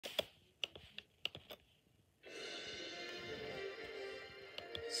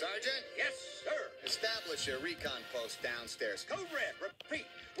Sergeant? Yes, sir. Establish a recon post downstairs. Code Red, repeat.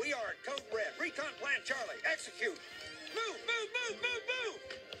 We are at Code Red. Recon Plan Charlie. Execute. Move, move, move, move, move.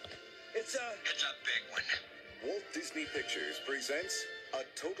 It's a big one. Walt Disney Pictures presents a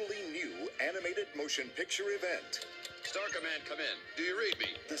totally new animated motion picture event. Star Command, come in. Do you read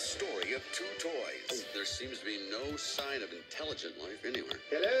me? The story of two toys. There seems to be no sign of intelligent life anywhere.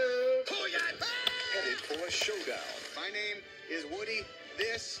 Hello? Headed for a showdown. My name is Woody.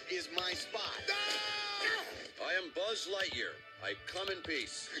 This is my spot. I am Buzz Lightyear. I come in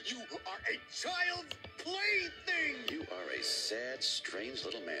peace. You are a child's plaything. You are a sad, strange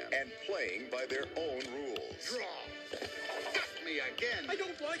little man. And playing by their own rules. Draw. Got me again. I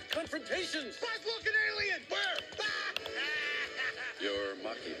don't like confrontations. Buzz-looking alien. Where? You're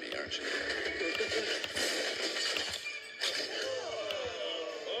mocking me, aren't you?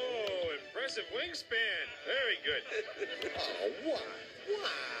 Oh, impressive wingspan. Very good. Oh, what?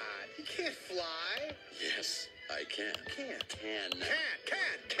 What? You can't fly. Yes, I can. Can't. Can.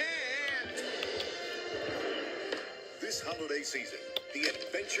 This holiday season, the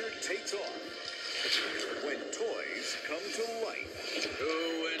adventure takes off when toys come to life.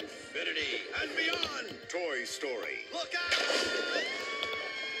 To infinity and beyond. Toy Story. Look out!